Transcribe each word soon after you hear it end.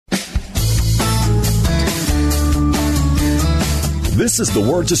This is the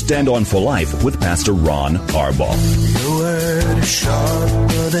Word to Stand On for Life with Pastor Ron Arbaugh. Your word is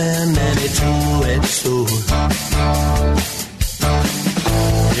sharper than any two-edged sword,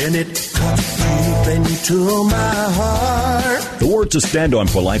 and it cuts deep into my heart. The Word to Stand On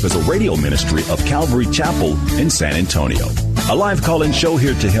for Life is a radio ministry of Calvary Chapel in San Antonio. A live call-in show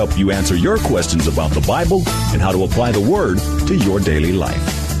here to help you answer your questions about the Bible and how to apply the Word to your daily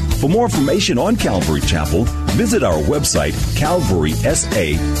life. For more information on Calvary Chapel, visit our website,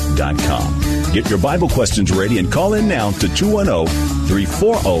 calvarysa.com. Get your Bible questions ready and call in now to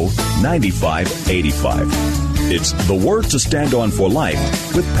 210-340-9585. It's The Word to Stand On for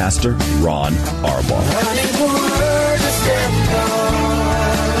Life with Pastor Ron Arbaugh. Running the word to stand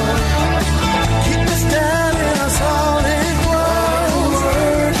on. Keep us down in a solid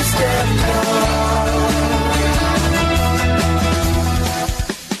word to stand on.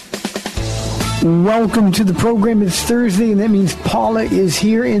 Welcome to the program. It's Thursday, and that means Paula is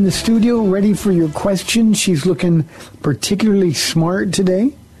here in the studio, ready for your questions. She's looking particularly smart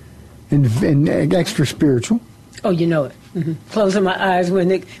today and extra spiritual. Oh, you know it. Mm-hmm. Closing my eyes when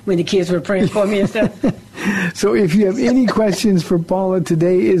the kids were praying for me and stuff. So if you have any questions for Paula,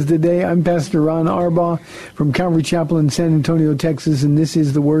 today is the day. I'm Pastor Ron Arbaugh from Calvary Chapel in San Antonio, Texas, and this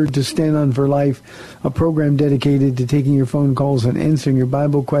is the Word to Stand On for Life, a program dedicated to taking your phone calls and answering your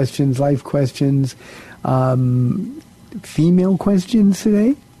Bible questions, life questions, female questions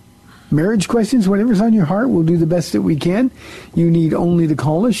today, marriage questions, whatever's on your heart. We'll do the best that we can. You need only to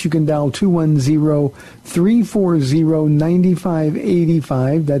call us. You can dial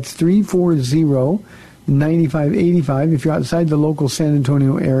 210-340-9585. That's 340-9585. If you're outside the local San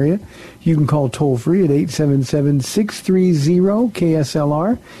Antonio area, you can call toll-free at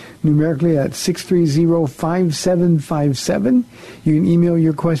 877-630-KSLR. Numerically, at 630-5757. You can email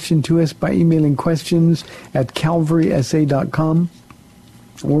your question to us by emailing questions at calvarysa.com.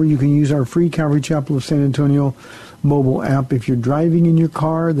 Or you can use our free Calvary Chapel of San Antonio mobile app. If you're driving in your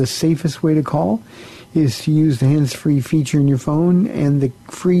car, the safest way to call is to use the hands-free feature in your phone and the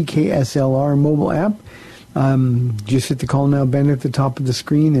free KSLR mobile app. Just hit the Call Now banner at the top of the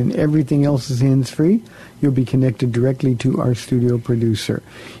screen, and everything else is hands-free. You'll be connected directly to our studio producer.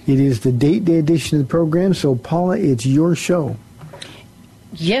 It is the date day edition of the program, so Paula, it's your show.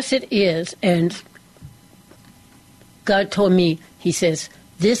 Yes, it is. And God told me, he says,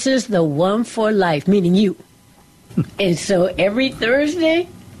 this is the one for life, meaning you. And so every Thursday,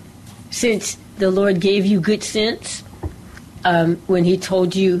 since the Lord gave you good sense, when he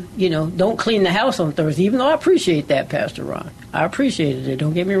told you, don't clean the house on Thursday, even though I appreciate that, Pastor Ron. I appreciated it,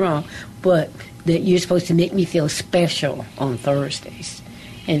 don't get me wrong. But that you're supposed to make me feel special on Thursdays.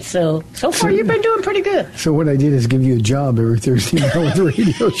 And so far you've been doing pretty good. So what I did is give you a job every Thursday night with the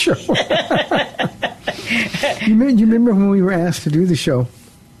radio show. You remember when we were asked to do the show?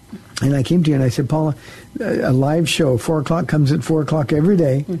 And I came to you and I said, Paula, a live show, 4 o'clock comes at 4 o'clock every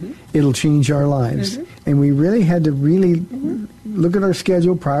day. Mm-hmm. It'll change our lives. Mm-hmm. And we really had to look at our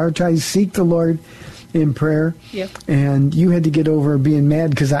schedule, prioritize, seek the Lord in prayer. Yep. And you had to get over being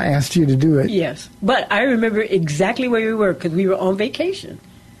mad because I asked you to do it. Yes. But I remember exactly where we were because we were on vacation.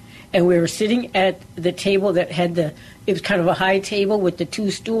 And we were sitting at the table that had it was kind of a high table with the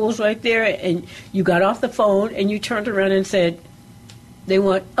two stools right there. And you got off the phone and you turned around and said, they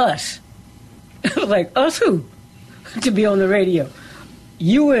want us. Like, us who? To be on the radio.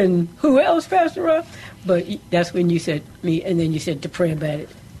 You and who else, Pastor Rob? But that's when you said me, and then you said to pray about it.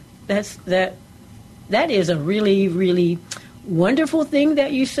 That is a really, really wonderful thing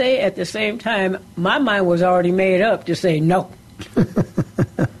that you say. At the same time, my mind was already made up to say no.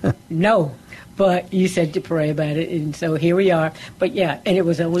 No. But you said to pray about it, and so here we are. But yeah, and it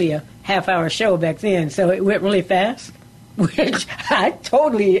was only a half-hour show back then, so it went really fast, which I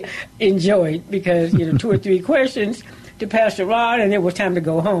totally enjoyed because, 2 or 3 questions to Pastor Ron, and it was time to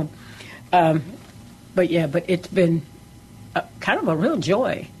go home. But it's been kind of a real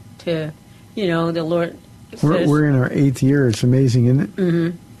joy to, the Lord says, we're in our 8th year. It's amazing, isn't it?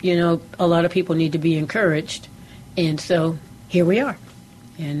 Mm-hmm. A lot of people need to be encouraged, and so here we are.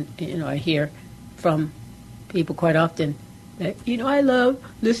 And, I hear from people quite often that, I love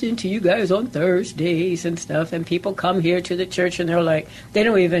listening to you guys on Thursdays and stuff. And people come here to the church and they're like, they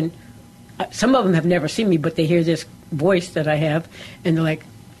don't even, some of them have never seen me, but they hear this voice that I have and they're like,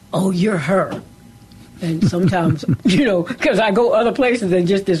 oh, you're her. And sometimes, because I go other places than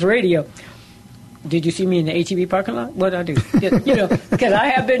just this radio. Did you see me in the HEB parking lot? What did I do? Because I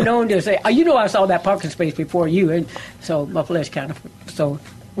have been known to say, I saw that parking space before you. And so my flesh kind of, so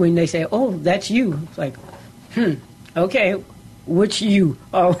when they say, oh, that's you, it's like, okay, which you?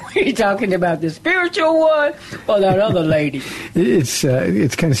 Are we talking about the spiritual one or that other lady? It's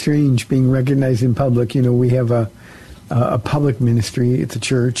kind of strange being recognized in public. You know, we have a public ministry. It's a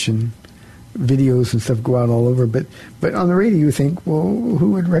church, and videos and stuff go out all over. But on the radio, you think, well,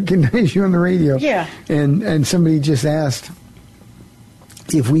 who would recognize you on the radio? Yeah. And somebody just asked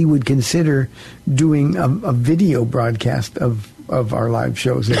if we would consider doing a video broadcast of our live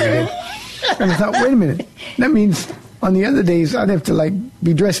shows every day. And I thought, wait a minute, that means on the other days I'd have to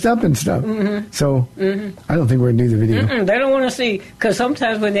be dressed up and stuff. Mm-hmm. So I don't think we're going to do the video. Mm-mm, they don't want to see, because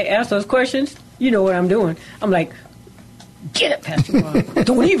sometimes when they ask those questions, you know what I'm doing. I'm like, get it, Pastor Ron.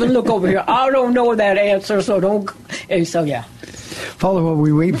 Don't even look over here. I don't know that answer, so don't. And so, yeah. Follow while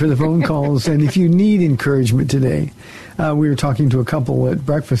we wait for the phone calls. And if you need encouragement today, we were talking to a couple at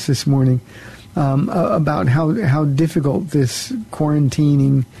breakfast this morning about how difficult this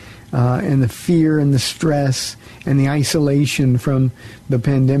quarantining and the fear and the stress and the isolation from the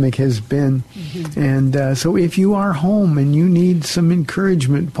pandemic has been. Mm-hmm. And so if you are home and you need some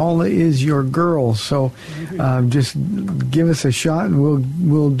encouragement, Paula is your girl. So just give us a shot and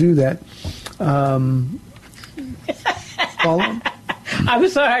we'll do that. Paula? I'm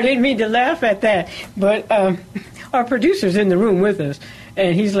sorry, I didn't mean to laugh at that. But our producer's in the room with us.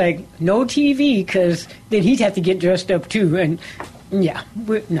 And he's like, no TV, because then he'd have to get dressed up too. And yeah,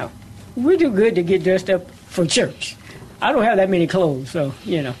 we're too good to get dressed up for church. I don't have that many clothes, so,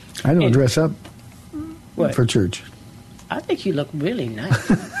 you know. I don't dress up for church. I think you look really nice.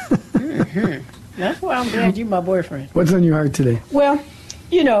 Mm-hmm. That's why I'm glad you're my boyfriend. What's on your heart today? Well,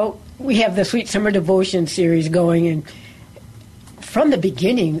 you know, we have the Sweet Summer Devotion series going, and from the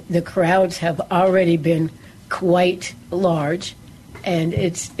beginning, the crowds have already been quite large, and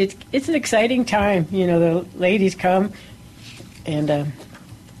it's an exciting time. You know, the ladies come, and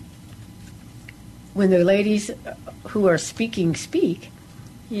when the ladies who are speaking speak,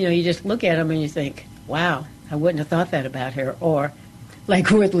 you know, you just look at them and you think, wow, I wouldn't have thought that about her. Or like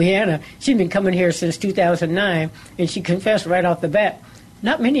with Leanna, she's been coming here since 2009, and she confessed right off the bat,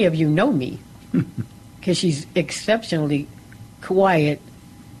 not many of you know me, because she's exceptionally quiet,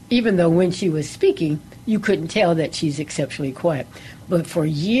 even though when she was speaking, you couldn't tell that she's exceptionally quiet. But for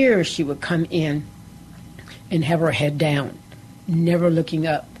years, she would come in and have her head down, never looking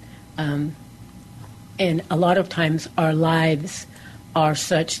up. And a lot of times our lives are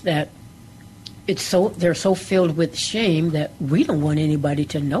such that they're so filled with shame that we don't want anybody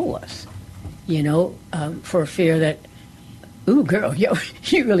to know us, you know, for fear that, ooh, girl,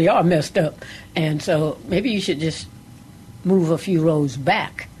 you really are messed up. And so maybe you should just move a few rows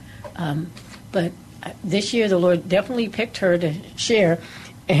back. But this year the Lord definitely picked her to share,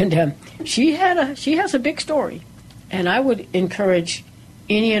 and she has a big story. And I would encourage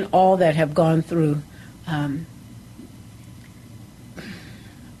any and all that have gone through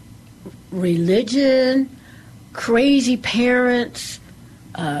religion, crazy parents,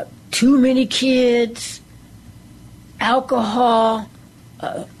 too many kids, alcohol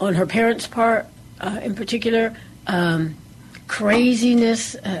on her parents' part in particular,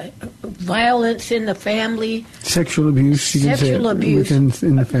 craziness, violence in the family. Sexual abuse, you sexual can say, abuse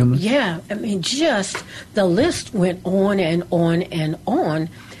in the family. Yeah, I mean, just the list went on and on and on.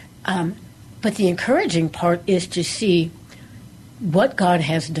 But the encouraging part is to see what God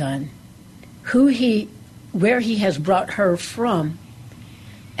has done, where He has brought her from,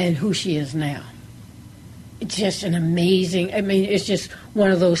 and who she is now. It's just an amazing, I mean, it's just one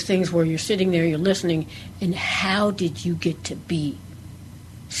of those things where you're sitting there, you're listening, and how did you get to be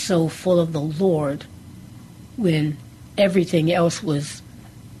so full of the Lord when everything else was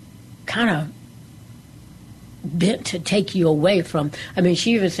kind of bent to take you away from? I mean,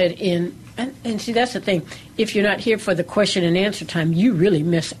 she even said and see, that's the thing. If you're not here for the question and answer time, you really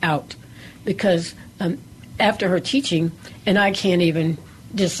miss out. Because after her teaching, and I can't even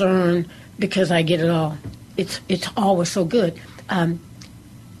discern because I get it all. It's always so good. Has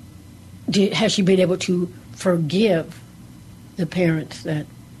she been able to forgive the parents that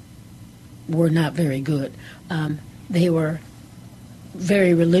were not very good? They were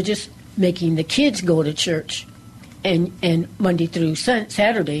very religious, making the kids go to church, and Monday through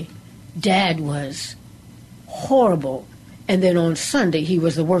Saturday, Dad was horrible, and then on Sunday he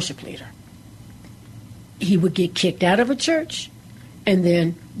was the worship leader. He would get kicked out of a church, and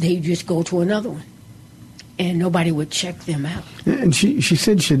then they'd just go to another one, and nobody would check them out. And she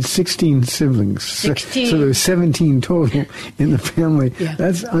said she had 16 siblings. 16. So there was 17 total in the family. Yeah.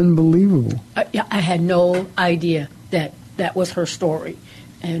 That's unbelievable. I had no idea that was her story.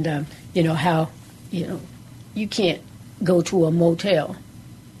 And, you know, how, you know, you can't go to a motel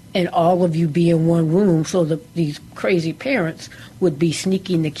and all of you be in one room, so these crazy parents would be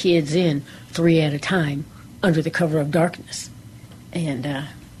sneaking the kids in 3 at a time under the cover of darkness. And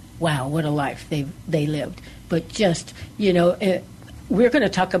wow, what a life they lived. But just, we're going to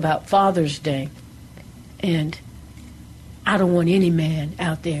talk about Father's Day, and I don't want any man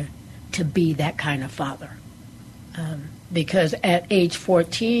out there to be that kind of father. Because at age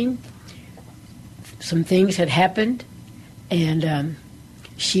 14, some things had happened, and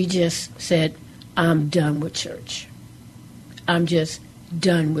she just said, I'm done with church. I'm just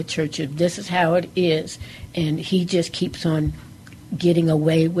done with church. If this is how it is, and he just keeps on getting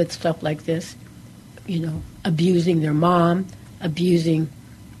away with stuff like this, abusing their mom, abusing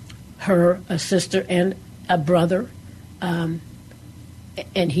her, a sister, and a brother, and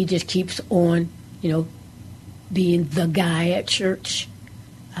he just keeps on, being the guy at church.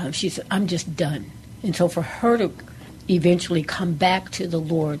 She said, I'm just done. And so for her to eventually come back to the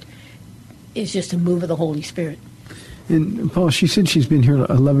Lord is just a move of the Holy Spirit. And Paul, she said she's been here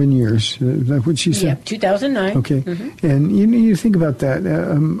 11 years. Is that what she said? Yeah, 2009. Okay. Mm-hmm. And you think about that.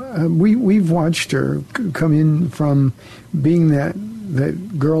 We've watched her come in from being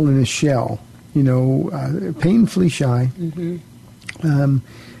that girl in a shell, painfully shy. Mm-hmm.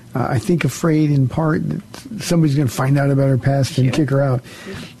 I think afraid in part that somebody's going to find out about her past and kick her out.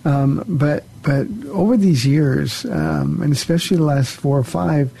 But over these years, and especially the last 4 or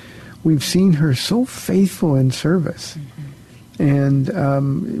 5, we've seen her so faithful in service. Mm-hmm.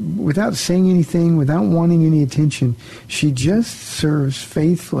 And without saying anything, without wanting any attention, she just serves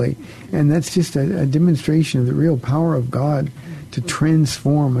faithfully. And that's just a demonstration of the real power of God to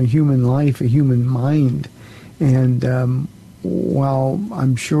transform a human life, a human mind. And while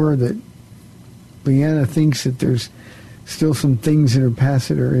I'm sure that Leanna thinks that there's still some things in her past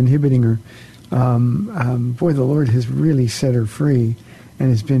that are inhibiting her, boy, the Lord has really set her free,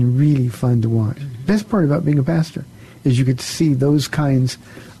 and it's been really fun to watch. Mm-hmm. Best part about being a pastor is you get to see those kinds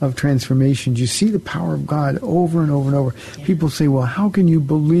of transformations. You see the power of God over and over and over. Yeah. People say, well, how can you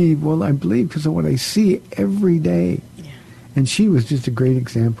believe? Well, I believe because of what I see every day. Yeah. And she was just a great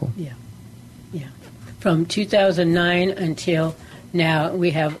example. Yeah. From 2009 until now, we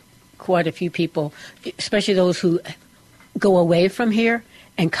have quite a few people, especially those who go away from here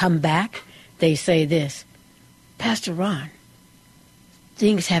and come back. They say this, Pastor Ron,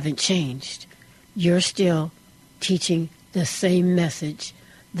 things haven't changed. You're still teaching the same message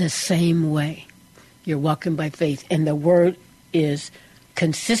the same way. You're walking by faith. And the word is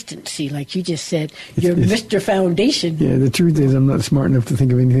consistency, like you just said. You're Mr. Foundation. Yeah, the truth is I'm not smart enough to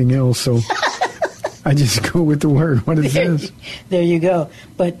think of anything else, so I just go with the word, what it says. There you go.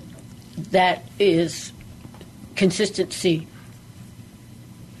 But that is, consistency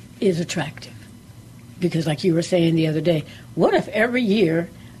is attractive. Because like you were saying the other day, what if every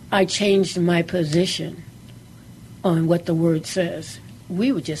year I changed my position on what the word says?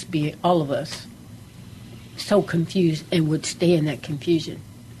 We would just be, all of us, so confused and would stay in that confusion.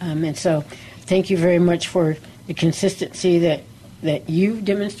 And so thank you very much for the consistency that you've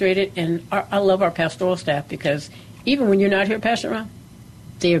demonstrated, and I love our pastoral staff because even when you're not here, Pastor Ron,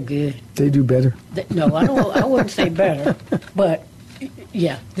 they're good. They do better. No, I wouldn't say better, but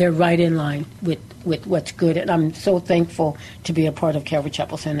yeah, they're right in line with what's good, and I'm so thankful to be a part of Calvary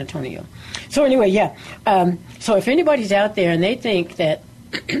Chapel San Antonio. So anyway, yeah. So if anybody's out there and they think that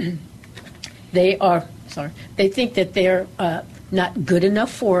they think that they're not good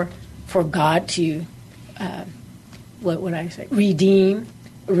enough for God to. What would I say? Redeem,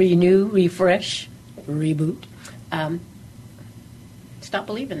 renew, refresh, reboot. Stop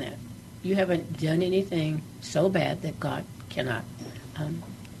believing that. You haven't done anything so bad that God cannot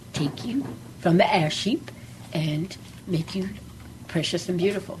take you from the ash heap and make you precious and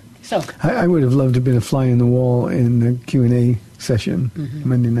beautiful. So I would have loved to have been a fly on the wall in the Q&A session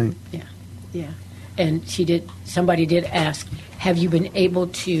Monday night. Yeah. And somebody did ask, have you been able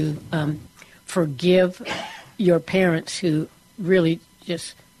to forgive your parents who really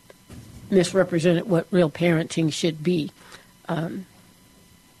just misrepresented what real parenting should be? And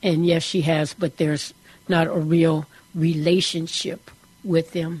yes, she has, but there's not a real relationship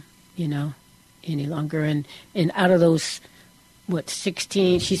with them, any longer. And out of those,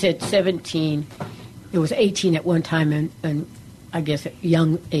 16, she said 17, it was 18 at one time, and I guess at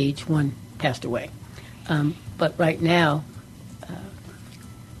young age, one passed away. But right now,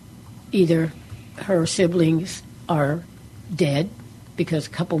 either her siblings are dead because a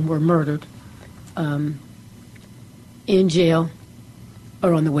couple were murdered, in jail,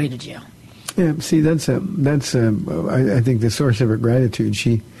 or on the way to jail. Yeah, see, that's I think the source of her gratitude.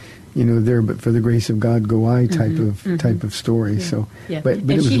 She there, but for the grace of God go I type of story. Yeah. So, yeah. but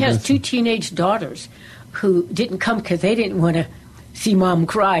and she has 2 teenage daughters who didn't come because they didn't want to see mom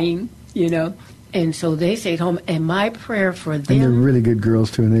crying, and so they stayed home. And my prayer for them, and they're really good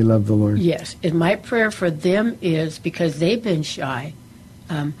girls too, and they love the Lord. Yes, and my prayer for them is, because they've been shy,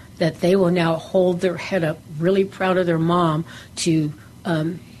 that they will now hold their head up, really proud of their mom, to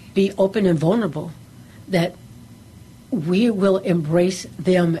be open and vulnerable, that we will embrace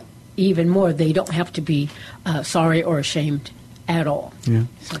them even more. They don't have to be sorry or ashamed at all. Yeah.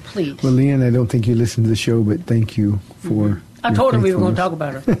 So please. Well, Leanne, I don't think you listened to the show, but thank you for I told her we were going to talk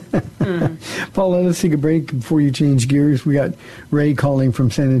about her. Paula, let's take a break before you change gears. We got Ray calling from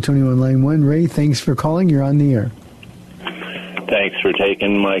San Antonio on line 1. Ray, thanks for calling. You're on the air. Thanks for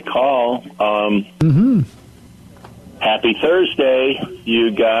taking my call. Happy Thursday, you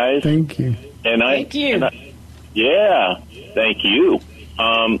guys. Thank you. Thank you. Yeah, thank you.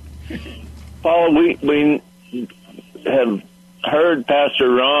 Paula, we have heard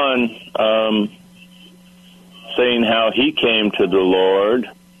Pastor Ron saying how he came to the Lord.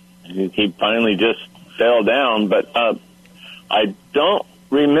 He finally just fell down, but I don't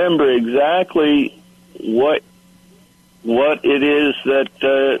remember exactly what it is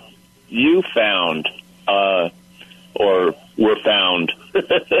that you found or were found.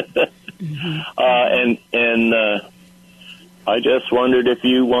 And I just wondered if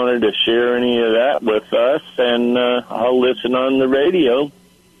you wanted to share any of that with us, and I'll listen on the radio.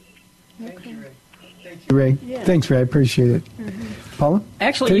 Okay. Thank you, Ray. Yeah. Thanks, Ray. I appreciate it. Paula?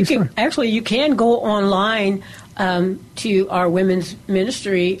 Actually, you can go online to our women's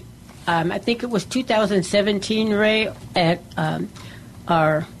ministry. I think it was 2017, Ray, at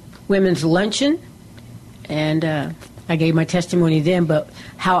our women's luncheon, and I gave my testimony then. But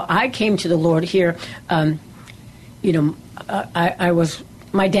how I came to the Lord here, my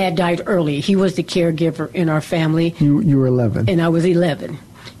dad died early. He was the caregiver in our family. You were 11. And I was 11,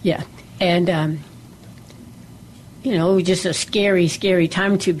 yeah. And, it was just a scary, scary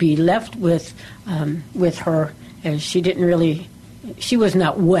time to be left with her. And she was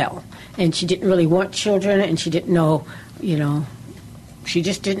not well. And she didn't really want children, and she didn't know, she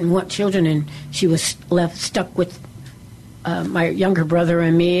just didn't want children. And she was stuck with my younger brother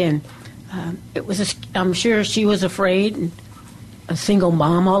and me, and I'm sure she was afraid, and a single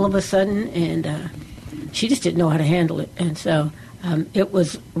mom all of a sudden, and she just didn't know how to handle it. And so it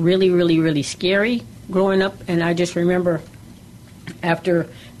was really, really, really scary growing up. And I just remember after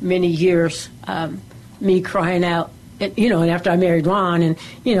many years, me crying out, and after I married Ron, and,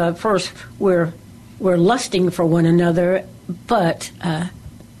 at first we're lusting for one another, but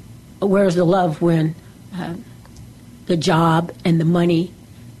where's the love when the job and the money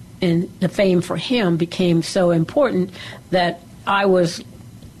and the fame for him became so important that I was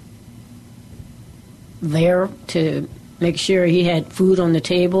there to make sure he had food on the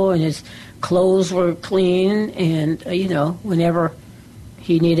table and his clothes were clean, and, whenever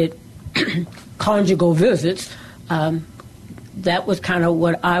he needed conjugal visits, that was kind of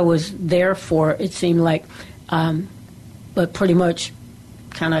what I was there for, it seemed like, but pretty much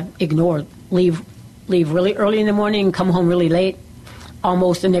kind of ignored, leave really early in the morning and come home really late,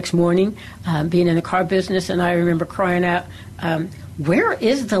 almost the next morning, being in the car business. And I remember crying out, where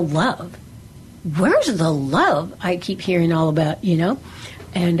is the love? Where's the love I keep hearing all about, And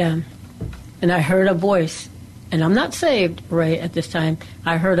I heard a voice, and I'm not saved, Ray, at this time.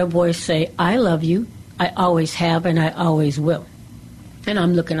 I heard a voice say, I love you, I always have, and I always will. And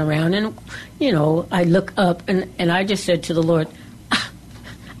I'm looking around, and, I look up, and I just said to the Lord,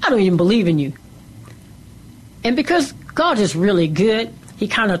 I don't even believe in you. And because God is really good, he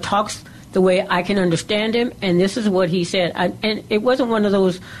kind of talks the way I can understand him, and this is what he said. And it wasn't one of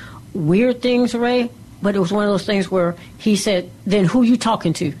those weird things, Ray, but it was one of those things where he said, then who are you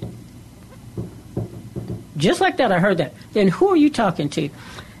talking to? Just like that, I heard that. Then who are you talking to?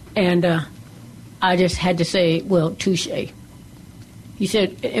 And I just had to say, well, touche. He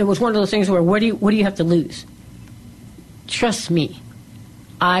said, it was one of those things where, what do you have to lose? Trust me.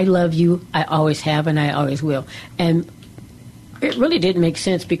 I love you, I always have, and I always will. And it really didn't make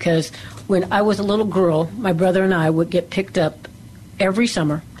sense, because when I was a little girl, my brother and I would get picked up every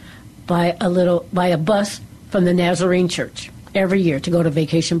summer by a bus from the Nazarene Church every year to go to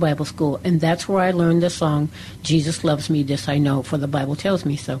Vacation Bible School. And that's where I learned the song, Jesus Loves Me, This I Know, for the Bible tells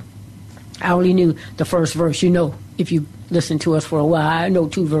me so. I only knew the first verse. If you listen to us for a while, I know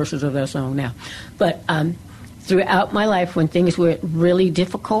 2 verses of that song now. But throughout my life, when things were really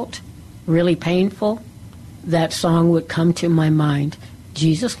difficult, really painful, that song would come to my mind,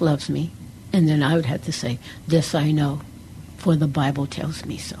 Jesus loves me. And then I would have to say, this I know, for the Bible tells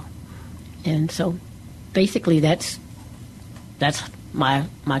me so. And so basically that's my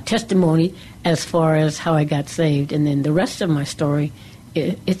testimony as far as how I got saved. And then the rest of my story,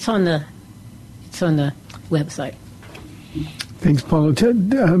 it's on the website. Thanks, Paula. Take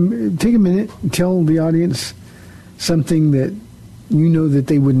a minute, tell the audience something that you know that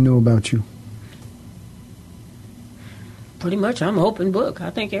they wouldn't know about you. Pretty much, I'm an open book. I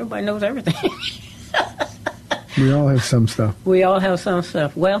think everybody knows everything. We all have some stuff. We all have some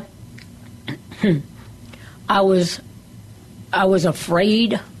stuff. Well, I was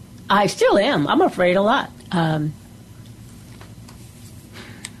afraid. I still am. I'm afraid a lot.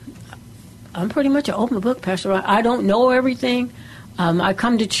 I'm pretty much an open book, Pastor. I don't know everything. I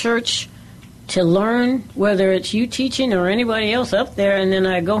come to church to learn, whether it's you teaching or anybody else up there, and then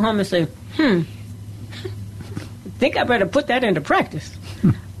I go home and say, I think I better put that into practice.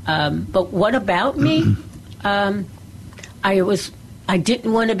 But what about me? I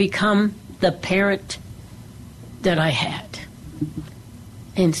didn't want to become the parent that I had.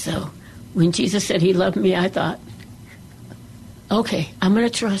 And so when Jesus said he loved me, I thought, okay, I'm going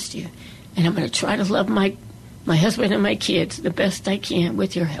to trust you. And I'm going to try to love my husband and my kids the best I can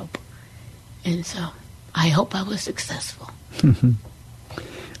with your help. And so I hope I was successful.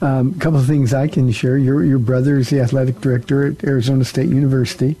 A couple of things I can share. Your brother is the athletic director at Arizona State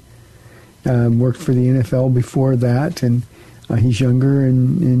University. Worked for the NFL before that, and he's younger,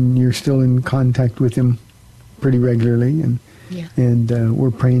 and you're still in contact with him pretty regularly, and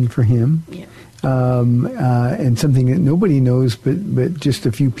we're praying for him. Yeah. And something that nobody knows, but just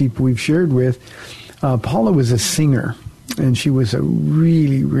a few people we've shared with, Paula was a singer, and she was a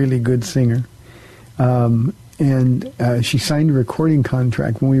really, really good singer. And she signed a recording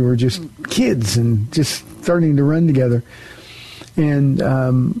contract when we were just kids and just starting to run together. And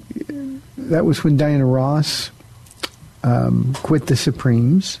that was when Diana Ross quit the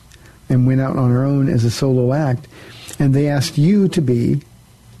Supremes and went out on her own as a solo act. And they asked you to be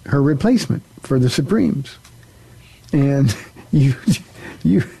her replacement for the Supremes. And you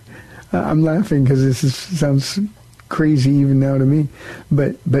I'm laughing because sounds crazy even now to me,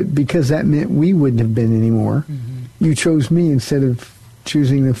 but because that meant we wouldn't have been anymore, you chose me instead of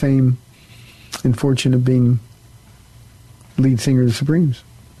choosing the fame and fortune of being lead singer of the Supremes.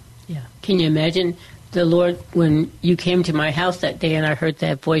 Yeah. Can you imagine the Lord, when you came to my house that day and I heard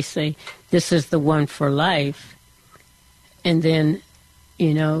that voice say, "This is the one for life," and then,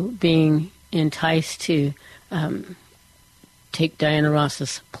 being enticed to take Diana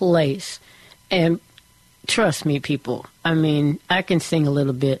Ross's place. And trust me, people, I mean, I can sing a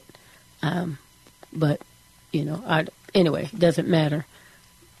little bit, but, anyway, it doesn't matter.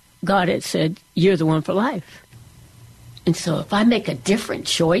 God had said, you're the one for life. And so if I make a different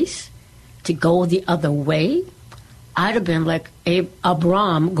choice to go the other way, I'd have been like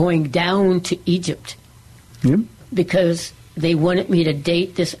Arbaugh going down to Egypt. Yep. Because they wanted me to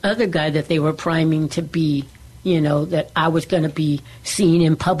date this other guy that they were priming to be, that I was going to be seen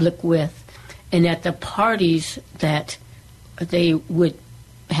in public with. And at the parties that they would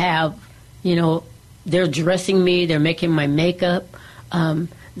have, they're dressing me, they're making my makeup.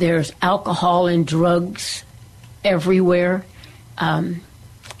 There's alcohol and drugs everywhere. And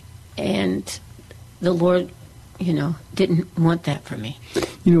the Lord, didn't want that for me.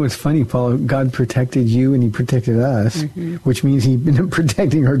 It's funny, Paul. God protected you and he protected us, which means he ended up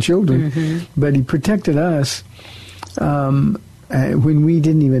protecting our children. But he protected us when we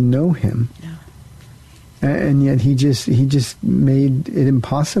didn't even know him. No. And yet he just made it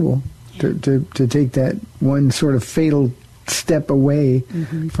impossible to take that one sort of fatal step away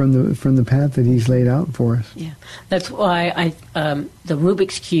from the path that he's laid out for us. Yeah, that's why the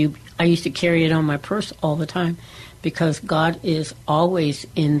Rubik's Cube, I used to carry it on my purse all the time, because God is always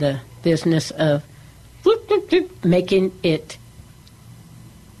in the business of making it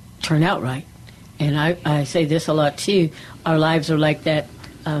turn out right. And I say this a lot too. Our lives are like that.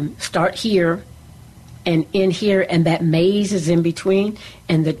 Start here and in here, and that maze is in between.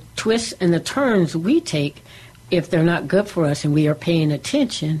 And the twists and the turns we take, if they're not good for us and we are paying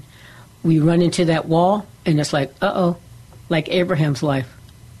attention, we run into that wall, and it's like, uh-oh, like Abraham's life.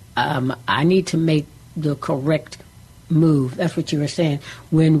 I need to make the correct move. That's what you were saying.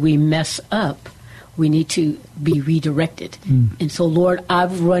 When we mess up, we need to be redirected. And so, Lord,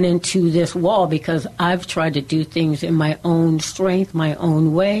 I've run into this wall because I've tried to do things in my own strength, my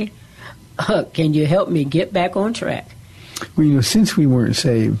own way. Can you help me get back on track? Well, since we weren't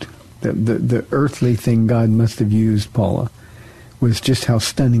saved, the earthly thing God must have used, Paula, was just how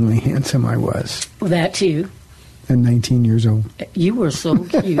stunningly handsome I was. That too. and 19 years old. You were so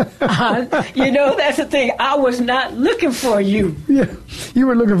cute. That's the thing. I was not looking for you. Yeah, you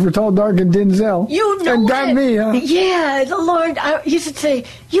were looking for tall, dark, and Denzel. You know and got me, huh? Yeah, the Lord used to say,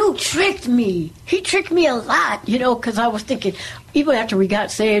 you tricked me. He tricked me a lot, because I was thinking, even after we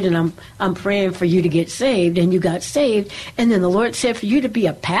got saved, and I'm praying for you to get saved, and you got saved, and then the Lord said for you to be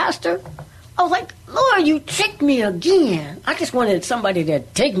a pastor. I was like, Lord, you tricked me again. I just wanted somebody to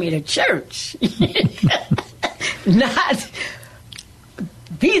take me to church. Not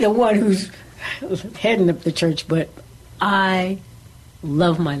be the one who's heading up the church, but I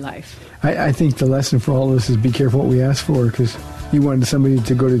love my life. I think the lesson for all of us is be careful what we ask for, because you wanted somebody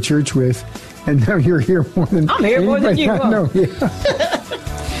to go to church with, and now you're here more than I'm here more than you. No, yeah.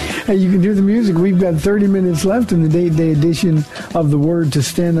 Hey, you can hear the music. We've got 30 minutes left in the day edition of The Word to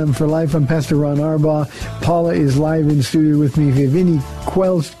Stand On for Life. I'm Pastor Ron Arbaugh. Paula is live in studio with me. If you have any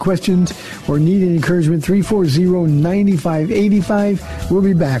questions or need any encouragement, 340-9585. We'll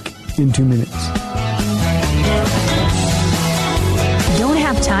be back in 2 minutes. Don't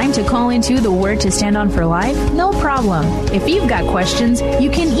have time to call into The Word to Stand On for Life? No problem. If you've got questions, you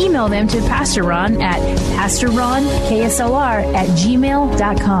can email them to Pastor Ron at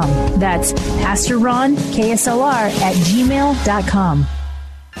PastorRonKSLR@gmail.com. That's PastorRonKSLR@gmail.com.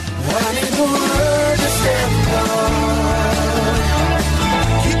 I need the Word to stand on.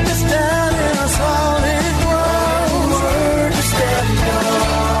 Keep us down in a solid ground. Word to stand on.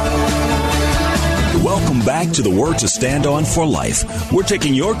 Welcome back to the Word to Stand On for Life. We're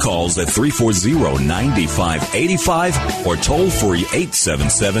taking your calls at 340-9585 or toll-free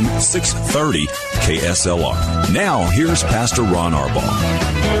 877-630-KSLR. Now, here's Pastor Ron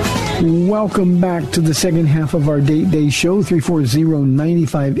Arbaugh. Welcome back to the second half of our Date Day show,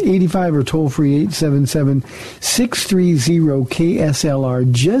 340-9585 or toll-free 877-630-KSLR.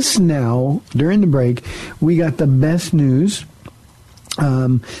 Just now, during the break, we got the best news.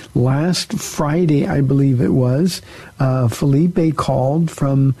 Last Friday, I believe it was, Felipe called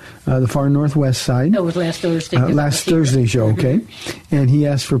from the far northwest side. That was last Thursday. Last Thursday show, okay. And he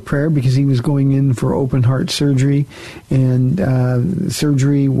asked for prayer because he was going in for open heart surgery. And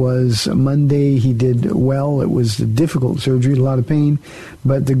surgery was Monday. He did well. It was a difficult surgery, a lot of pain.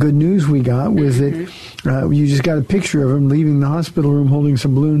 But the good news we got was that you just got a picture of him leaving the hospital room holding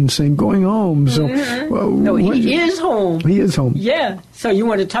some balloons saying, going home. So, no, he is home. He is home. Yeah. So you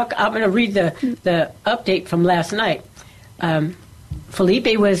want to talk? I'm going to read the update from last night.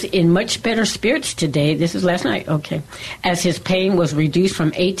 Felipe was in much better spirits today. This is last night, okay. As his pain was reduced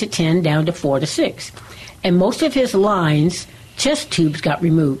from 8 to 10 down to 4 to 6. And most of his lines, chest tubes, got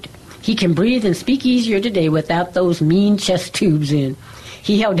removed. He can breathe and speak easier today without those mean chest tubes in.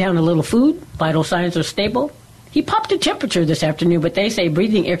 He held down a little food. Vital signs are stable. He popped a temperature this afternoon, but they say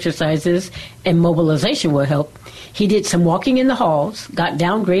breathing exercises and mobilization will help. He did some walking in the halls, got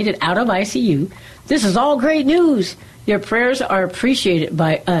downgraded out of ICU. This is all great news. Your prayers are appreciated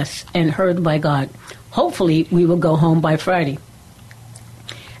by us and heard by God. Hopefully, we will go home by Friday.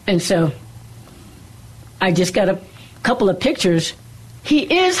 And so, I just got a couple of pictures. He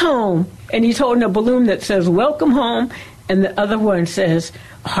is home, and he's holding a balloon that says, welcome home, and the other one says,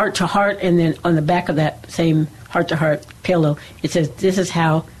 heart to heart, and then on the back of that same heart to heart pillow, it says, this is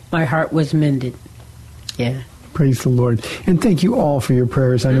how my heart was mended. Yeah. Praise the Lord. And thank you all for your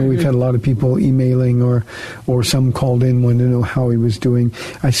prayers. I know we've had a lot of people emailing or some called in wanting to know how he was doing.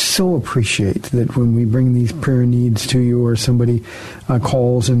 I so appreciate that when we bring these prayer needs to you or somebody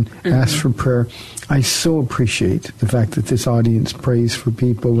calls and asks for prayer, I so appreciate the fact that this audience prays for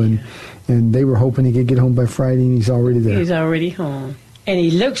people and they were hoping he could get home by Friday and he's already there. He's already home. And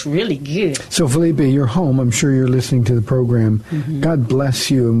he looks really good. So, Felipe, you're home. I'm sure you're listening to the program. God bless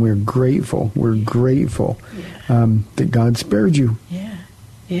you, and we're grateful. We're grateful that God spared you. Yeah,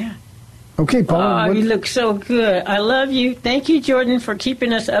 yeah. Okay, Paul. Oh, you look so good. I love you. Thank you, Jordan, for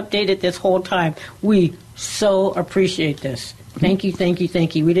keeping us updated this whole time. We so appreciate this. Thank you, thank you,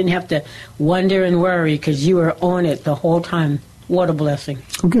 thank you. We didn't have to wonder and worry because you were on it the whole time. What a blessing.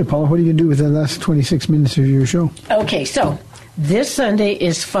 Okay, Paula, what are you going to do with the last 26 minutes of your show? Okay, so this Sunday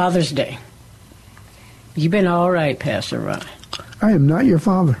is Father's Day. You've been all right, Pastor Ron. I am not your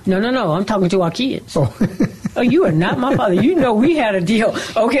father. No. I'm talking to our kids. Oh. Oh, you are not my father. You know we had a deal.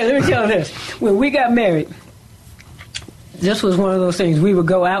 Okay, let me tell you this. When we got married, this was one of those things. We would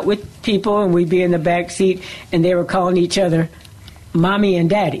go out with people, and we'd be in the back seat, and they were calling each other Mommy and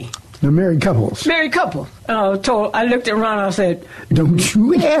Daddy. They're married couples. Married couple. I looked at Ron and I said, don't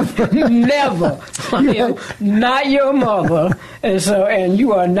you ever. Never. I am not your mother. And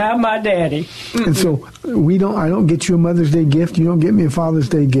you are not my daddy. And so I don't get you a Mother's Day gift. You don't get me a Father's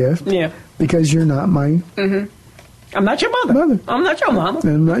Day gift. Yeah. Because you're not my I'm not your mother. I'm not your mama. And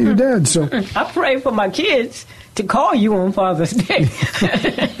I'm not your dad. So I pray for my kids to call you on Father's Day.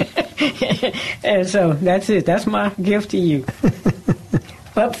 And so that's it. That's my gift to you.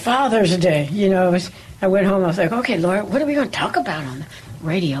 But Father's Day, I went home. I was like, okay, Lord, what are we going to talk about on the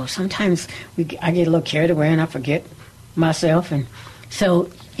radio? Sometimes I get a little carried away and I forget myself. And so,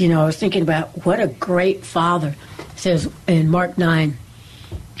 I was thinking about what a great father. It says in Mark 9,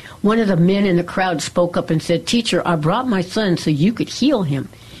 one of the men in the crowd spoke up and said, Teacher, I brought my son so you could heal him.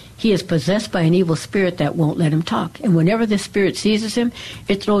 He is possessed by an evil spirit that won't let him talk. And whenever this spirit seizes him,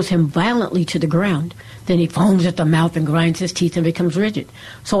 it throws him violently to the ground. Then he foams at the mouth and grinds his teeth and becomes rigid.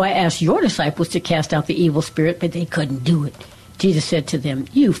 So I asked your disciples to cast out the evil spirit, but they couldn't do it. Jesus said to them,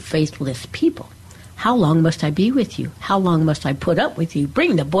 You faithless people, how long must I be with you? How long must I put up with you?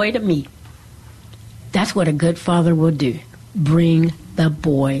 Bring the boy to me. That's what a good father will do. Bring the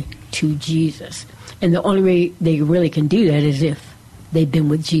boy to Jesus. And the only way they really can do that is if they've been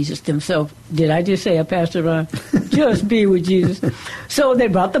with Jesus themselves. Did I just say, Pastor Ron? Just be with Jesus. So they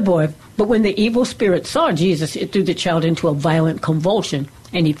brought the boy. But when the evil spirit saw Jesus, it threw the child into a violent convulsion,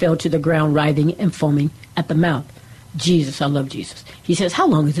 and he fell to the ground, writhing and foaming at the mouth. Jesus, I love Jesus. He says, how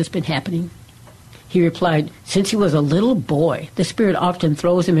long has this been happening? He replied, since he was a little boy. The spirit often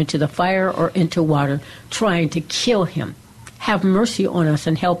throws him into the fire or into water, trying to kill him. Have mercy on us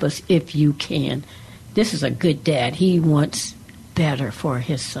and help us if you can. This is a good dad. He wants better for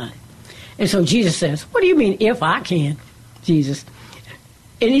his son. And so Jesus says, what do you mean, if I can? Jesus,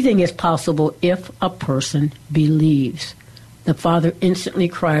 anything is possible if a person believes. The father instantly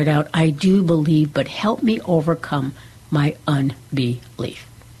cried out, I do believe, but help me overcome my unbelief.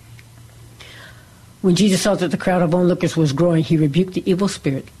 When Jesus saw that the crowd of onlookers was growing, he rebuked the evil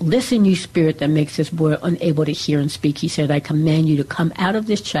spirit. Listen, you spirit that makes this boy unable to hear and speak. He said, I command you to come out of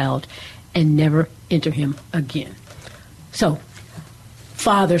this child and never enter him again. So,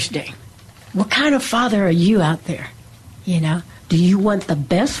 Father's Day. What kind of father are you out there? Do you want the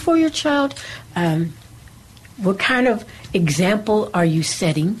best for your child? What kind of example are you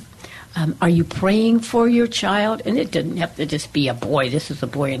setting? Are you praying for your child? And it doesn't have to just be a boy. This is a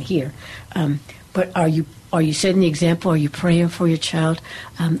boy in here. But are you setting the example? Are you praying for your child?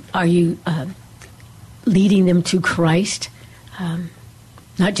 Are you leading them to Christ?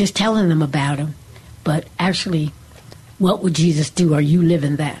 Not just telling them about him, but actually, what would Jesus do? Are you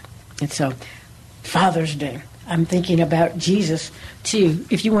living that? And so, Father's Day. I'm thinking about Jesus, too.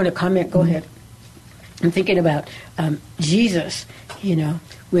 If you want to comment, go ahead. I'm thinking about Jesus,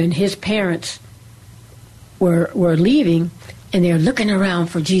 when his parents were leaving, and they're looking around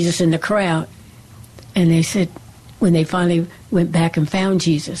for Jesus in the crowd. And they said, when they finally went back and found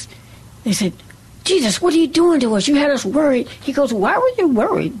Jesus, they said, Jesus, what are you doing to us? You had us worried. He goes, why were you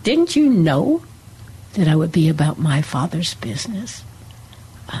worried? Didn't you know that I would be about my Father's business?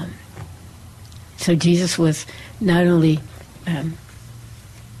 So Jesus was not only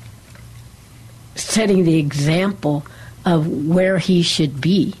setting the example of where he should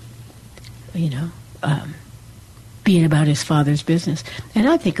be, being about his Father's business. And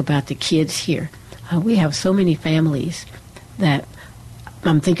I think about the kids here. We have so many families that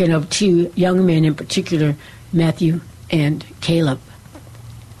I'm thinking of two young men in particular, Matthew and Caleb.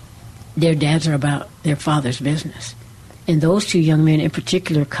 Their dads are about their Father's business. And those two young men in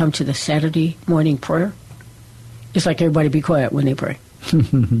particular come to the Saturday morning prayer. It's like everybody be quiet when they pray.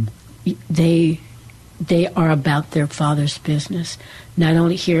 They are about their Father's business, not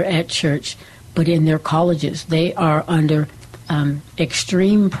only here at church, but in their colleges. They are under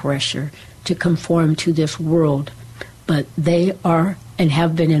extreme pressure to conform to this world, but they are and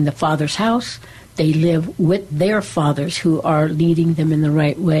have been in the Father's house. They live with their fathers who are leading them in the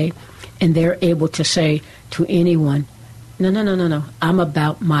right way, and they're able to say to anyone, no, I'm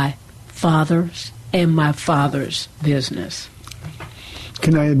about my Father's and my Father's business.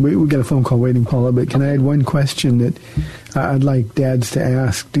 Can I add, we got a phone call waiting, Paula, but can I add one question that I'd like dads to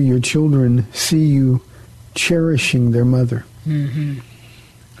ask? Do your children see you cherishing their mother? Mm-hmm.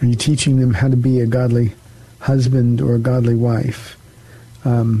 Are you teaching them how to be a godly husband or a godly wife?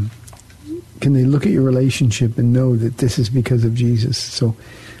 Can they look at your relationship and know that this is because of Jesus? So,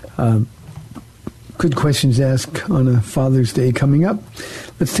 good questions to ask on a Father's Day coming up.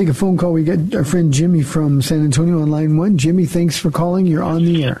 Let's take a phone call. We got our friend Jimmy from San Antonio on line 1. Jimmy, thanks for calling. You're on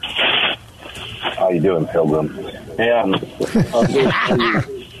the air. How you doing, Pilgrim? Yeah.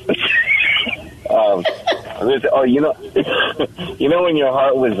 When your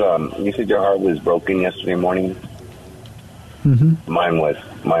heart was, you said your heart was broken yesterday morning? Mm-hmm. Mine was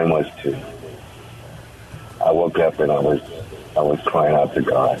too. I woke up and I was crying out to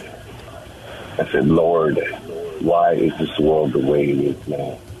God. I said, Lord, why is this world the way it is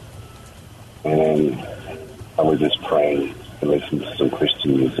now? And then I was just praying and listening to some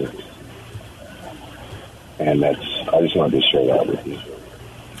Christian music. And I just wanted to share that with you.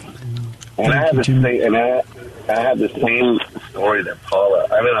 And I have the same story that Paula.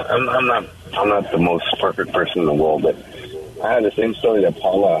 I mean, I'm not the most perfect person in the world, but I had the same story that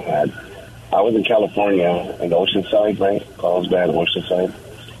Paula had. I was in California, in Oceanside, right? Carlsbad, Oceanside.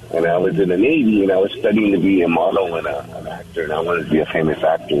 And I was in the Navy, and I was studying to be a model and an actor, and I wanted to be a famous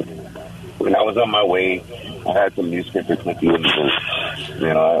actor. When I was on my way, I had some newspaper clippings,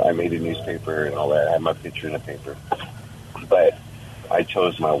 and, I made a newspaper and all that. I had my picture in the paper. But I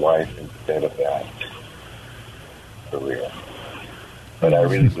chose my wife instead of that career. But I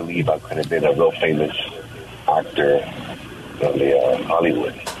really believe I could have been a real famous actor in the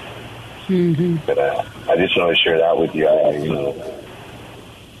Hollywood. Mm-hmm. But I just want to share that with you.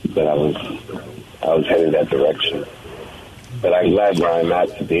 That I was headed that direction. But I'm glad where I'm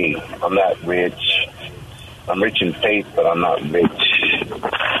at today. I'm not rich. I'm rich in faith, but I'm not rich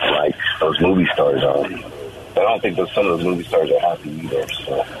like those movie stars are. But I don't think some of those movie stars are happy either.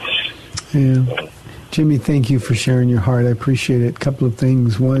 So, yeah. Jimmy, thank you for sharing your heart. I appreciate it. A couple of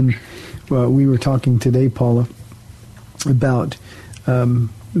things. One, we were talking today, Paula, about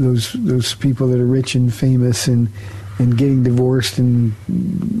those people that are rich and famous and getting divorced and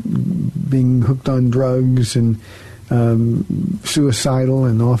being hooked on drugs and suicidal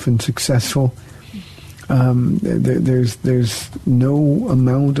and often successful. There's no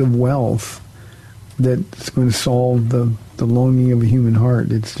amount of wealth that's going to solve the longing of a human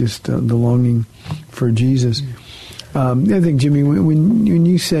heart. It's just the longing for Jesus. The other thing, Jimmy, when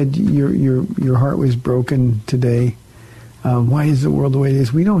you said your heart was broken today, why is the world the way it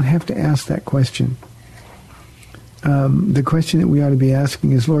is? We don't have to ask that question. The question that we ought to be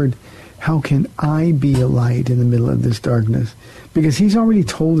asking is, Lord, how can I be a light in the middle of this darkness? Because he's already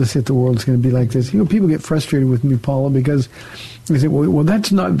told us that the world's going to be like this. People get frustrated with me, Paula, because they say, well,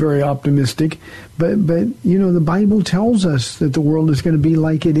 that's not very optimistic. But the Bible tells us that the world is going to be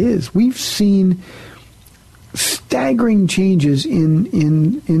like it is. We've seen staggering changes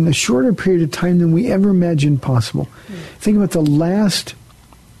in a shorter period of time than we ever imagined possible. Mm. Think about the last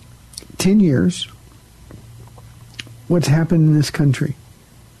 10 years, what's happened in this country.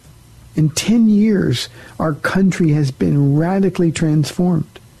 In 10 years, our country has been radically transformed.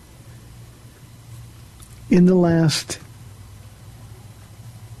 In the last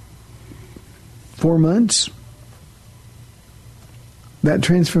 4 months, that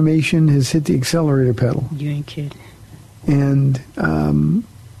transformation has hit the accelerator pedal. You ain't kidding. And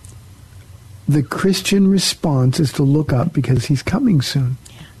the Christian response is to look up because he's coming soon.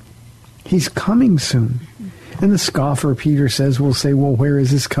 Yeah. He's coming soon. And the scoffer, Peter will say, well, where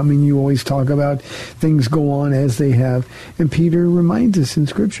is this coming? You always talk about things go on as they have. And Peter reminds us in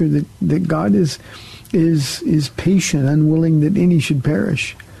Scripture that God is patient, unwilling that any should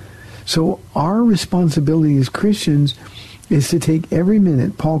perish. So our responsibility as Christians is to take every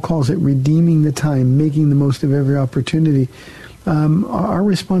minute. Paul calls it redeeming the time, making the most of every opportunity. Our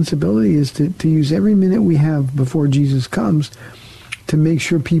responsibility is to use every minute we have before Jesus comes to make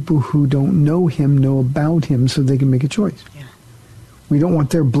sure people who don't know him know about him so they can make a choice. Yeah. We don't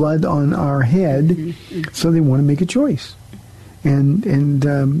want their blood on our head, so they want to make a choice. And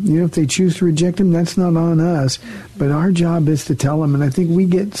if they choose to reject him, that's not on us. But our job is to tell them. And I think we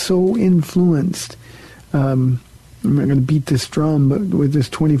get so influenced. I'm not going to beat this drum, but with this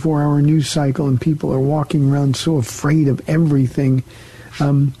 24-hour news cycle and people are walking around so afraid of everything,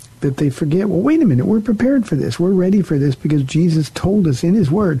 that they forget, well, wait a minute, we're prepared for this. We're ready for this because Jesus told us in his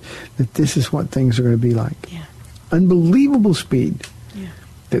word that this is what things are going to be like. Yeah. Unbelievable speed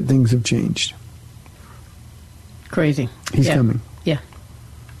that things have changed. Crazy. He's coming. Yeah.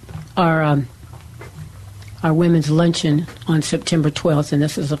 Our women's luncheon on September 12th, and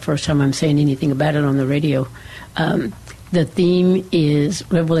this is the first time I'm saying anything about it on the radio, the theme is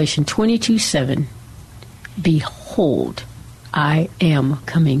Revelation 22:7, Behold, I am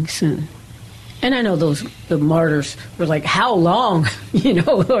coming soon. And I know the martyrs were like, how long?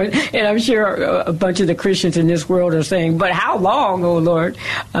 Lord. And I'm sure a bunch of the Christians in this world are saying, but how long, oh Lord?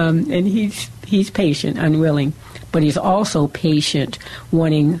 And he's patient, unwilling. But he's also patient,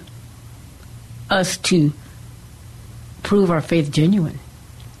 wanting us to prove our faith genuine.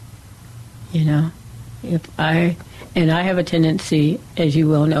 I have a tendency, as you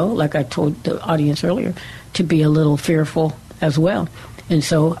well know, like I told the audience earlier, to be a little fearful as well. And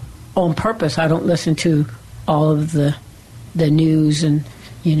so on purpose, I don't listen to all of the news and,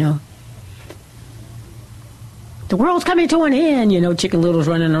 the world's coming to an end, Chicken Little's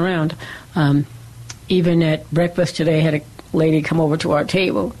running around. even at breakfast today, I had a lady come over to our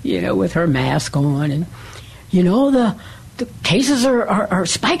table, with her mask on, and the cases are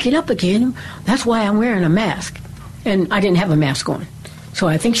spiking up again. That's why I'm wearing a mask, and I didn't have a mask on, so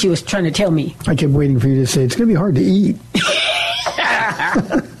I think she was trying to tell me. I kept waiting for you to say it's going to be hard to eat.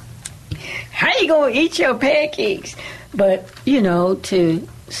 How you gonna eat your pancakes? But to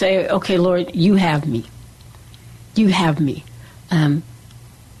say, okay, Lord, you have me. You have me.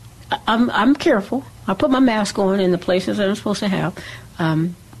 I'm careful. I put my mask on in the places that I'm supposed to have.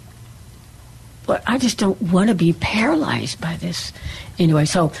 But I just don't want to be paralyzed by this. Anyway,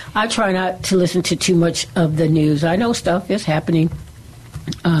 so I try not to listen to too much of the news. I know stuff is happening.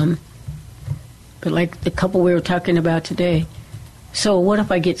 But like the couple we were talking about today, so what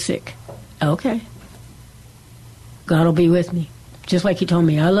if I get sick? Okay. God will be with me. Just like he told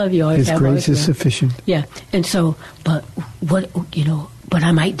me, I love you. His grace is sufficient. Yeah. And so, but but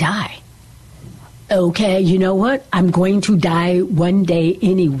I might die. Okay, you know what? I'm going to die one day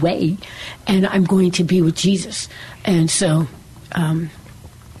anyway, and I'm going to be with Jesus. And so I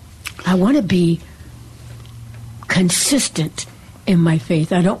want to be consistent in my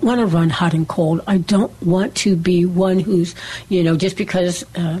faith. I don't want to run hot and cold. I don't want to be one who's, just because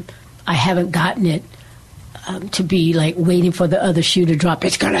I haven't gotten it, to be like waiting for the other shoe to drop.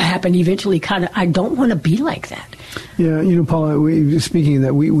 It's going to happen eventually. I don't want to be like that. Yeah, Paula, speaking of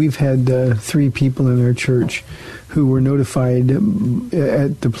that, we've had 3 people in our church who were notified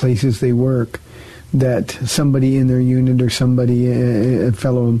at the places they work that somebody in their unit or somebody, a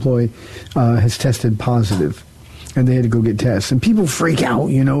fellow employee, has tested positive. And they had to go get tests. And people freak out,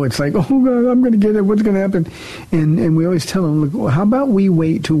 It's like, oh, God, I'm going to get it. What's going to happen? And we always tell them, look, well, how about we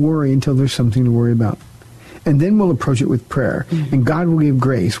wait to worry until there's something to worry about? And then we'll approach it with prayer. Mm-hmm. And God will give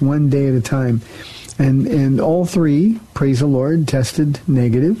grace one day at a time. And all 3, praise the Lord, tested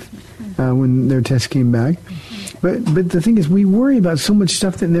negative when their test came back. Mm-hmm. But the thing is, we worry about so much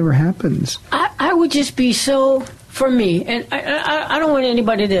stuff that never happens. I would just be so, for me, and I don't want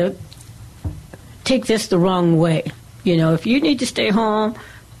anybody to take this the wrong way. If you need to stay home,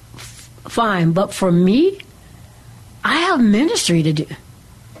 fine. But for me, I have ministry to do.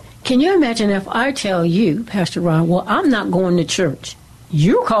 Can you imagine if I tell you, Pastor Ron, well, I'm not going to church.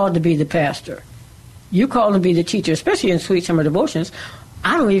 You're called to be the pastor. You're called to be the teacher, especially in Sweet Summer Devotions.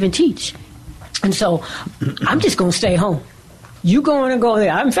 I don't even teach. And so I'm just going to stay home. You going to go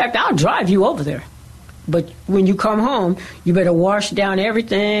there. In fact, I'll drive you over there. But when you come home, you better wash down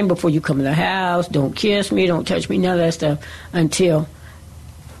everything before you come in the house. Don't kiss me. Don't touch me. None of that stuff until...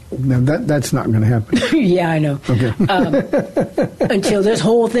 No, that's not going to happen. Yeah, I know. Okay. Until this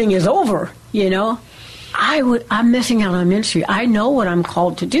whole thing is over, I'm missing out on ministry. I know what I'm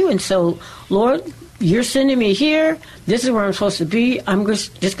called to do. And so, Lord, you're sending me here. This is where I'm supposed to be. I'm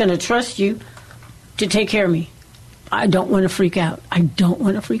just going to trust you to take care of me. I don't want to freak out. And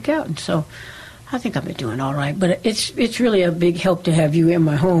so I think I've been doing all right. But it's really a big help to have you in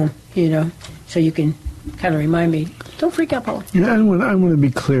my home, so you can kind of remind me, don't freak out, Paul. I want to be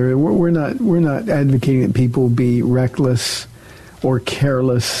clear. We're not advocating that people be reckless or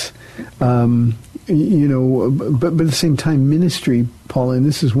careless, but at the same time, ministry, Paul, and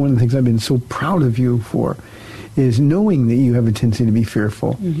this is one of the things I've been so proud of you for, is knowing that you have a tendency to be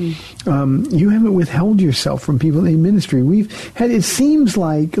fearful. Mm-hmm. You haven't withheld yourself from people in ministry. It seems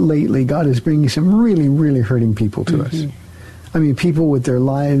like lately God is bringing some really, really hurting people to us. I mean, people with their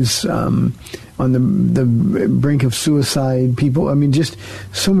lives on the brink of suicide, people, just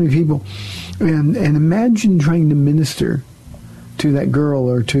so many people. And imagine trying to minister to that girl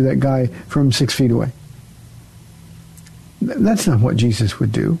or to that guy from 6 feet away. That's not what Jesus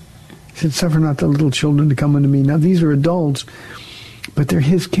would do. He said, suffer not the little children to come unto me. Now, these are adults, but they're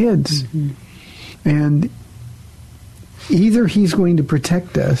his kids. Mm-hmm. And either he's going to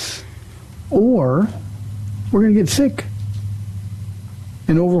protect us or we're going to get sick.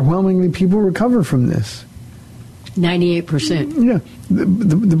 And overwhelmingly, people recover from this. 98%. Yeah.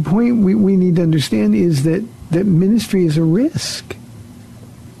 The point we need to understand is that ministry is a risk.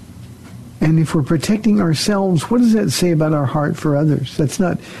 And if we're protecting ourselves, what does that say about our heart for others? That's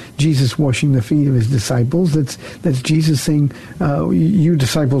not Jesus washing the feet of his disciples. That's Jesus saying, you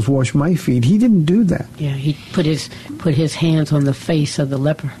disciples wash my feet. He didn't do that. Yeah, he put his hands on the face of the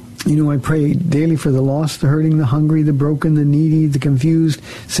leper. I pray daily for the lost, the hurting, the hungry, the broken, the needy, the confused.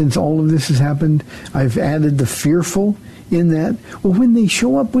 Since all of this has happened, I've added the fearful in that. Well, when they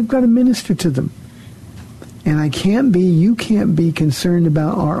show up, we've got to minister to them. And you can't be concerned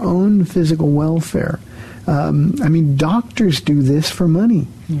about our own physical welfare. Doctors do this for money.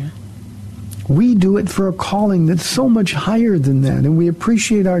 Yeah. We do it for a calling that's so much higher than that, and we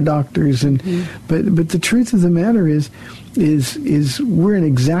appreciate our doctors. And but the truth of the matter is we're in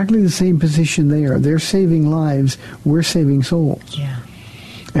exactly the same position they are. They're saving lives. We're saving souls. Yeah.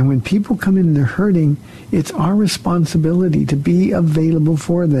 And when people come in and they're hurting, it's our responsibility to be available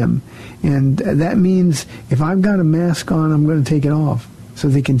for them. And that means if I've got a mask on, I'm going to take it off so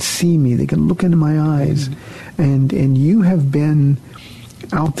they can see me. They can look into my eyes. And you have been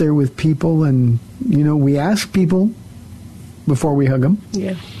out there with people, and, you know, we ask people before we hug them.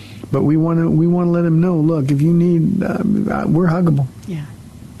 Yeah. But we want to let them know, look, if you need, we're huggable. Yeah.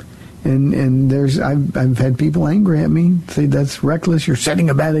 And I've had people angry at me, say that's reckless. You're setting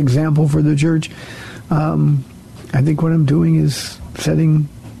a bad example for the church. I think what I'm doing is setting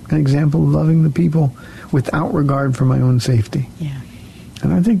an example of loving the people without regard for my own safety. Yeah.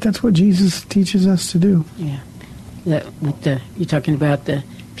 And I think that's what Jesus teaches us to do. Yeah. You're talking about the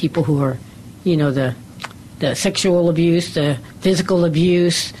people who are, you know, the sexual abuse, the physical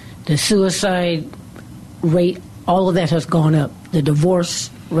abuse, the suicide rate, all of that has gone up. The divorce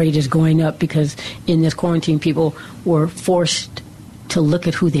rate is going up because in this quarantine, people were forced to look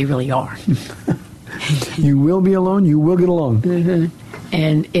at who they really are. You will be alone, you will get along. Mm-hmm.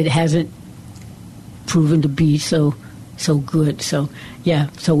 And it hasn't proven to be so good. So, yeah,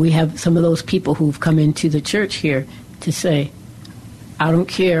 so we have some of those people who've come into the church here to say, I don't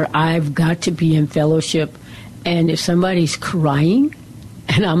care, I've got to be in fellowship. And if somebody's crying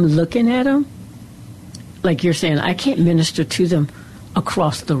and I'm looking at them, like you're saying, I can't minister to them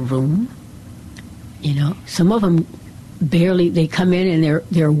across the room. You know, some of them barely, they come in and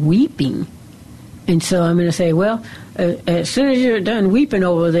they're weeping. And so I'm going to say, well, as soon as you're done weeping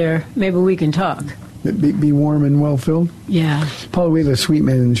over there, maybe we can talk. Be warm and well-filled? Yeah. Paul, we have a sweet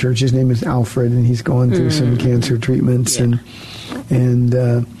man in the church. His name is Alfred, and he's going through some cancer treatments, yeah. and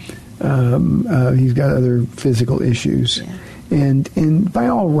he's got other physical issues. Yeah. And by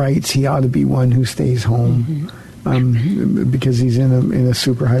all rights, he ought to be one who stays home, because he's in a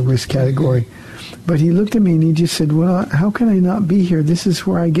super high-risk category. But he looked at me and he just said, well, how can I not be here? This is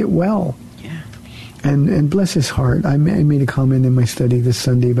where I get well. Yeah. And bless his heart, I made a comment in my study this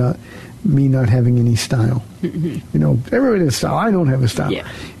Sunday about me not having any style. You know, everybody has style. I don't have a style. Yeah.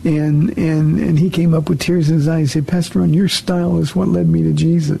 And he came up with tears in his eyes and said, Pastor Ron, your style is what led me to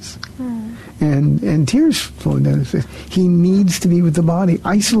Jesus. And tears flowed down his face. He needs to be with the body.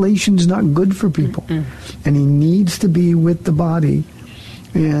 Isolation's not good for people. And he needs to be with the body.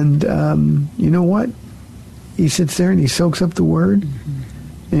 And you know what? He sits there and he soaks up the word,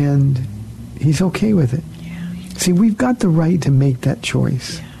 and he's okay with it. Yeah. See, we've got the right to make that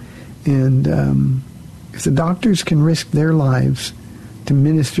choice. Yeah. And if the doctors can risk their lives to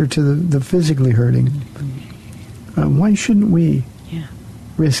minister to the physically hurting, why shouldn't we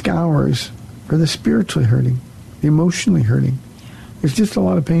risk ours for the spiritually hurting, the emotionally hurting? There's just a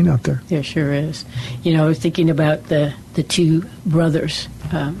lot of pain out there. There sure is. You know, I was thinking about the two brothers,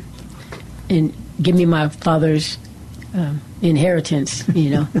 and give me my father's inheritance,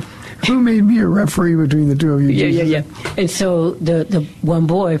 you know. Who made me a referee between the two of you? Yeah. And so the one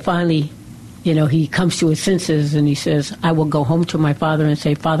boy finally, you know, he comes to his senses and he says, I will go home to my father and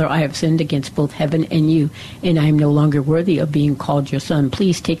say, Father, I have sinned against both heaven and you, and I am no longer worthy of being called your son.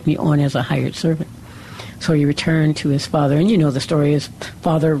 Please take me on as a hired servant. So he returned to his father, and you know the story. His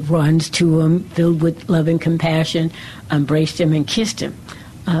father runs to him, filled with love and compassion, embraced him and kissed him.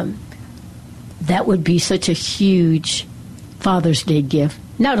 That would be such a huge Father's Day gift,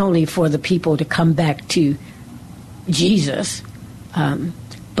 not only for the people to come back to Jesus,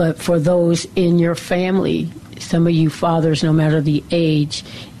 but for those in your family. Some of you fathers, no matter the age,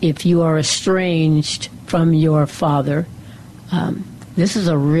 if you are estranged from your father, this is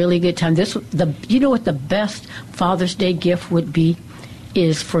a really good time. You know what the best Father's Day gift would be?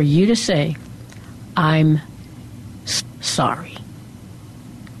 Is for you to say, I'm sorry.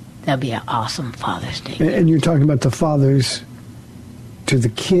 That'd be an awesome Father's Day gift. And you're talking about the fathers to the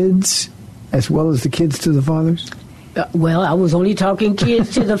kids as well as the kids to the fathers? Well, I was only talking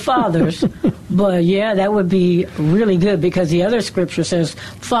kids to the fathers, but yeah, that would be really good, because the other scripture says,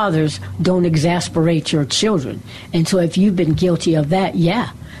 fathers, don't exasperate your children. And so if you've been guilty of that,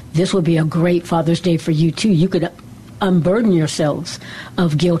 this would be a great Father's Day for you too. You could unburden yourselves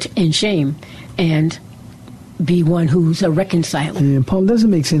of guilt and shame and be one who's a reconciler. And Paul, doesn't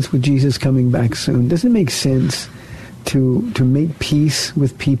make sense with Jesus coming back soon. Doesn't it make sense to make peace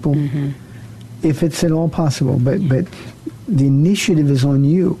with people? If it's at all possible, but the initiative is on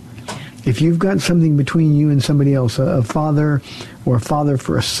you. If you've got something between you and somebody else, a father or a father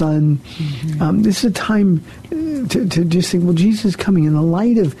for a son, this is a time to just think, well, Jesus is coming. In the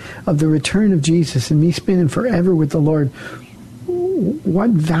light of the return of Jesus and me spending forever with the Lord, what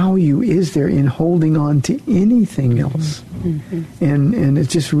value is there in holding on to anything else? And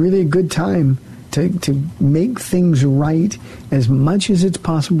it's just really a good time to make things right as much as it's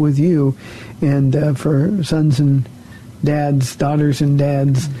possible with you. And for sons and dads, daughters and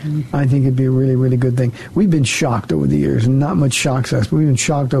dads, I think it'd be a really, really good thing. We've been shocked over the years, and not much shocks us, but we've been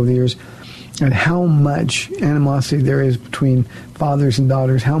shocked over the years at how much animosity there is between fathers and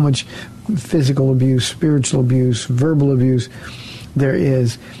daughters, how much physical abuse, spiritual abuse, verbal abuse there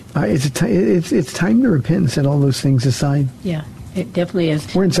is. It's time to repent and set all those things aside. Yeah, it definitely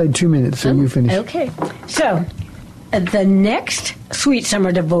is. We're inside 2 minutes, so you finish. Okay. So, the next Sweet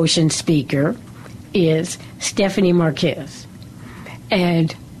Summer Devotion speaker is Stephanie Marquez.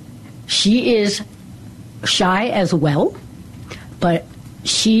 And she is shy as well, but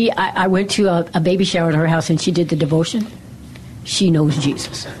I went to a baby shower at her house and she did the devotion. She knows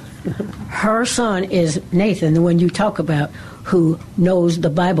Jesus. Her son is Nathan, the one you talk about, who knows the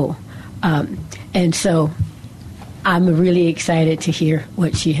Bible. And so I'm really excited to hear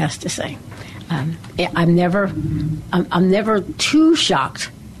what she has to say. I'm never too shocked,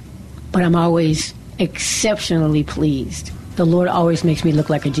 but I'm always exceptionally pleased. The Lord always makes me look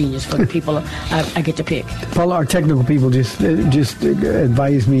like a genius for the people I get to pick. Paula, our technical people just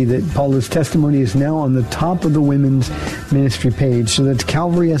advised me that Paula's testimony is now on the top of the women's ministry page. So that's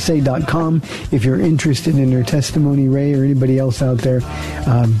calvarysa.com. If you're interested in her testimony, Ray, or anybody else out there,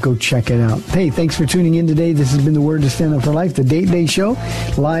 go check it out. Hey, thanks for tuning in today. This has been the Word to Stand Up for Life, the Date Day Show,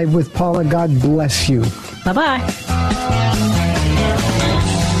 live with Paula. God bless you. Bye-bye.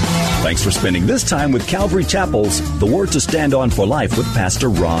 Thanks for spending this time with Calvary Chapel's The Word to Stand On for Life with Pastor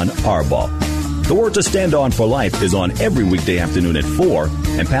Ron Arbaugh. The Word to Stand On for Life is on every weekday afternoon at 4,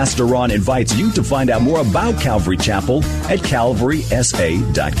 and Pastor Ron invites you to find out more about Calvary Chapel at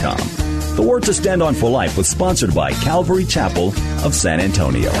calvarysa.com. The Word to Stand On for Life was sponsored by Calvary Chapel of San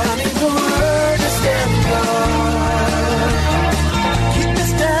Antonio.